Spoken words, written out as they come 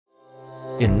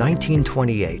In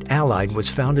 1928, Allied was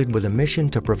founded with a mission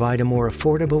to provide a more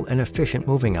affordable and efficient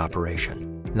moving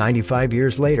operation. 95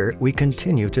 years later, we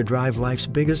continue to drive life's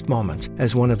biggest moments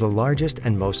as one of the largest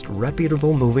and most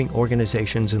reputable moving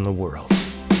organizations in the world.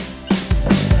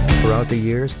 Throughout the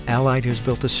years, Allied has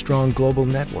built a strong global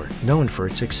network known for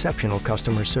its exceptional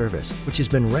customer service, which has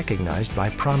been recognized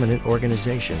by prominent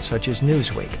organizations such as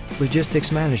Newsweek,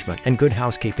 Logistics Management, and Good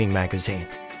Housekeeping magazine.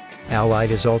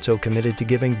 Allied is also committed to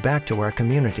giving back to our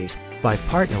communities by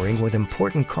partnering with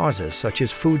important causes such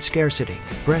as food scarcity,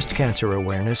 breast cancer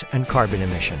awareness, and carbon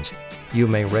emissions. You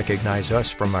may recognize us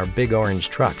from our big orange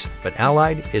trucks, but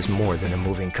Allied is more than a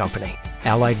moving company.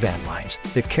 Allied Van Lines,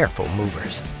 the careful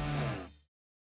movers.